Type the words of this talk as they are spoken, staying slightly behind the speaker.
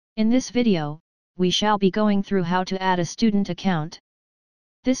In this video, we shall be going through how to add a student account.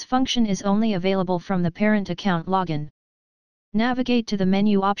 This function is only available from the parent account login. Navigate to the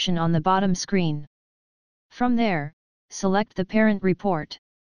menu option on the bottom screen. From there, select the parent report.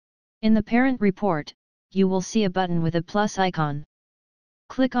 In the parent report, you will see a button with a plus icon.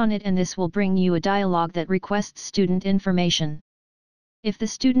 Click on it and this will bring you a dialog that requests student information. If the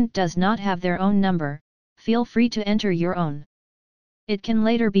student does not have their own number, feel free to enter your own. It can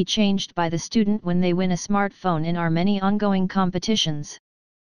later be changed by the student when they win a smartphone in our many ongoing competitions.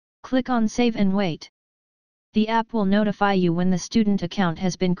 Click on Save and wait. The app will notify you when the student account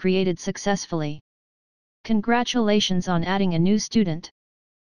has been created successfully. Congratulations on adding a new student.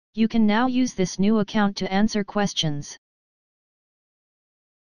 You can now use this new account to answer questions.